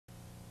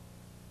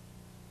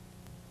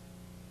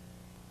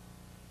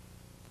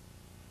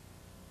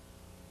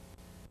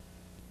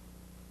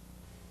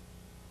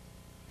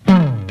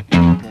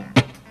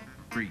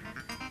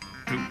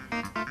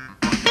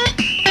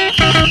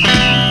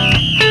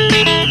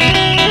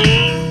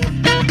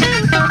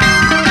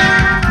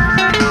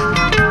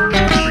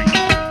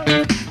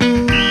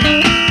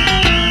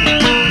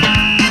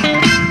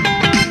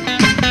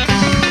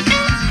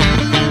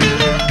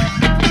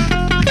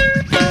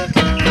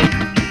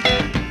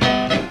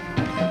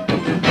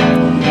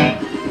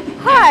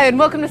Hi, and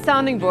welcome to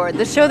Sounding Board,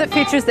 the show that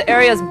features the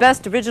area's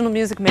best original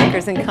music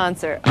makers in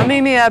concert. I'm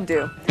Amy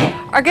Abdu.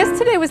 Our guest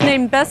today was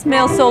named Best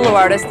Male Solo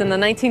Artist in the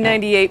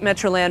 1998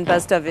 Metroland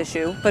Best Of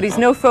issue, but he's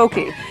no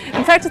folkie.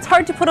 In fact, it's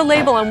hard to put a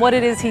label on what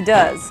it is he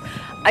does.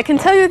 I can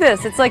tell you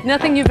this, it's like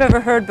nothing you've ever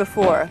heard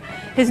before.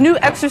 His new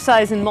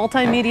exercise in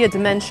multimedia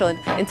dimension,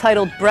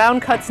 entitled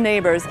Brown Cuts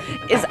Neighbors,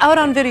 is out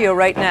on video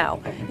right now.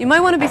 You might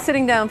want to be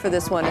sitting down for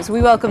this one as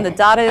we welcome the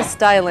Dadaist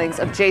stylings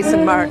of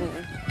Jason Martin.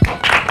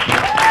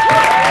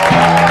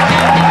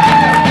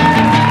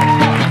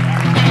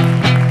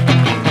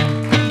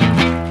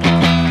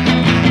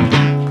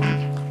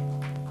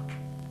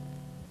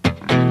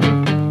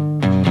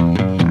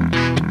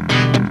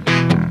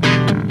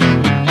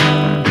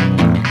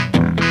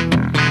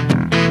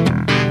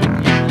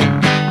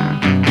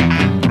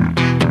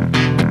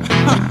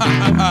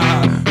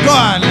 Go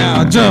on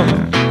now, jump.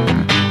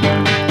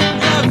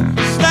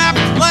 Snapped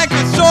like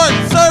a short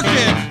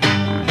circuit.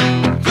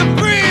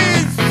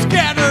 Debris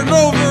scattered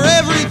over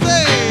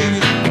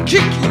everything.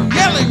 Kicking,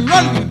 yelling,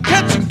 running,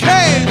 catching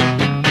cane.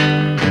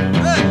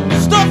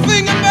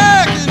 Stuffing a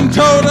bag in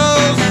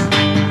totos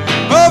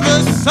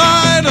over the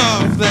side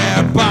of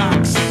their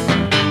box.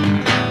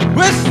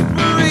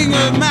 Whispering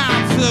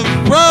amounts of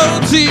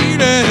protein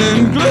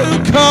and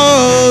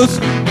glucose.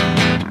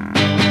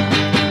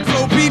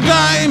 Soapy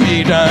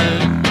diameter.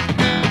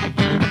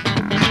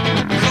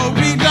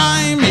 Soapy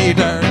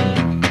diameter.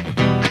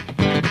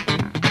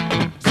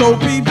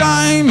 Soapy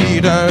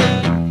diameter.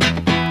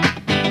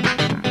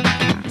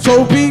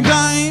 Soapy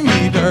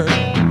diameter.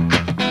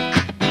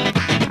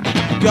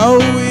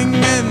 Going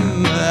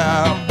in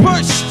the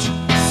pushed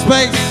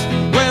space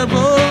where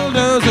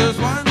bulldozers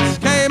once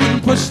came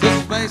and pushed the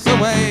space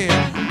away.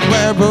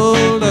 Where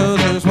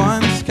bulldozers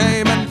once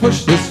came and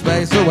pushed the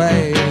space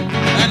away.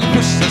 And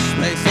pushed the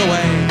space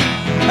away.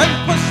 And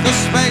pushed the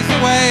space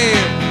away.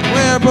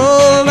 Where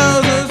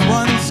bulldozers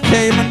once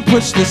came and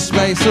pushed the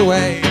space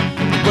away.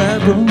 Where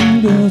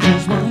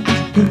bulldozers once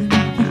came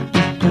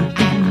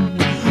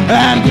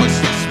and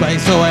pushed the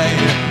space away.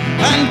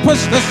 And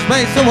pushed the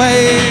space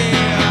away.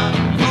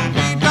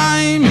 Soapy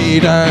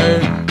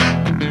diameter.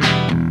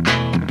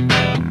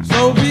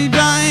 Soapy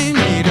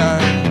diameter.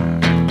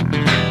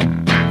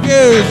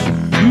 Use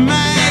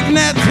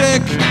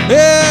magnetic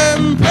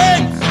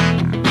impact.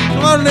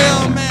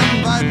 Colonial men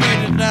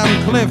vibrated down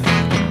cliff.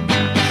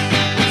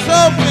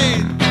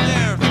 Soapy,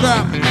 there,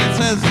 stop. It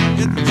says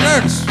it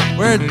jerks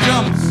where it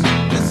jumps.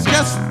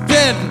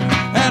 Disgusted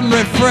and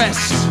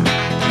refreshed.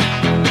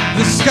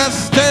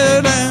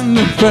 Disgusted and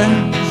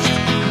refreshed.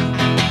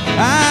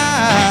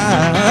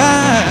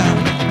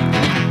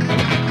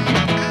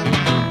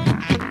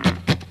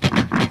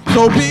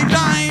 Soapy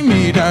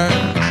diameter.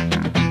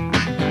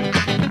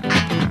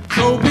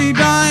 Soapy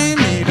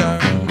diameter.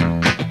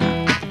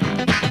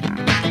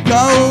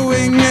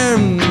 Going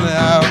in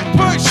the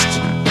pushed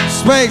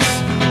space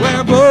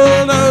where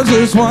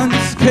bulldozers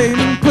once came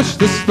and pushed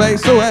the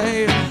space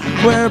away.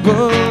 Where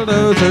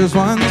bulldozers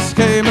once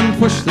came and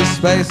pushed the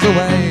space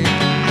away.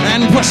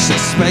 And pushed the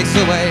space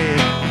away.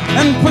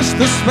 And pushed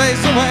the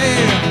space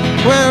away.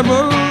 Where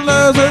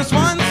bulldozers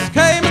once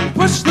came and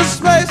pushed the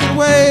space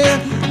away.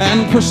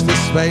 And pushed the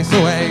space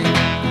away.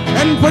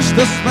 And pushed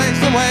the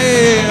space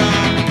away.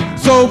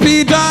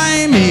 Soapy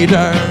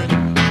diameter.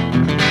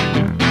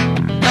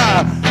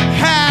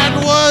 Had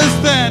was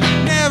then,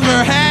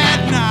 never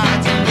had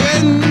not.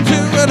 Into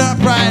an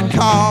upright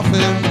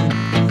coffin.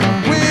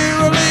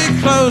 Wearily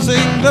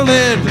closing the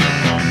lid.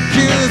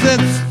 Cues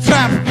its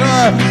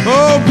trapdoor.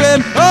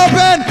 Open,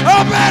 open,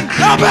 open,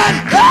 open.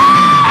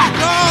 Ah!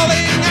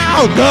 Crawling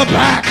out the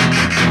back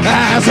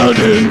as an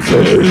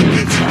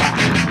infant.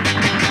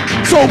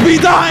 Soapy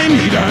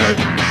diameter.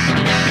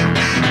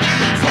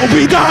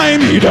 Soapy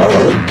diameter.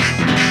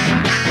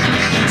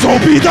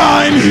 Soapy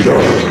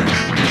diameter.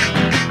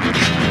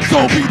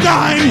 Soapy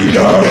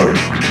diameter.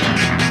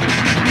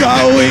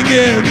 Going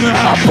in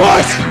a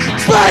push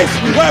space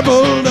where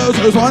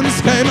bulldozers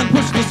once came and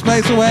pushed the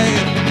space away.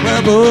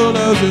 Where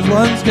bulldozers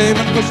once came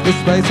and pushed the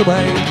space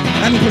away.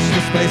 And pushed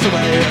the space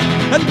away.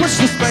 And pushed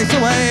the space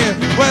away.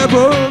 Where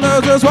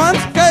bulldozers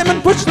once came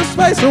and pushed the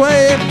space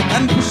away.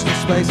 And pushed the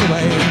space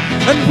away.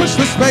 And pushed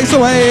the space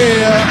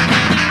away.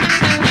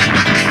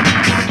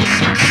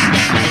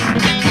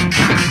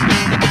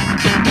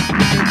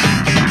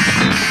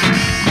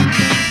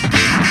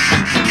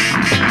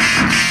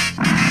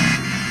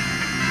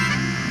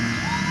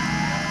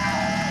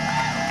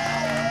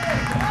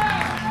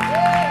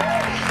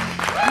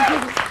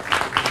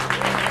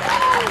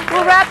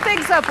 We'll wrap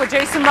things up with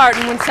Jason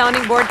Martin when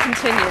Sounding Board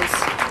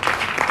continues.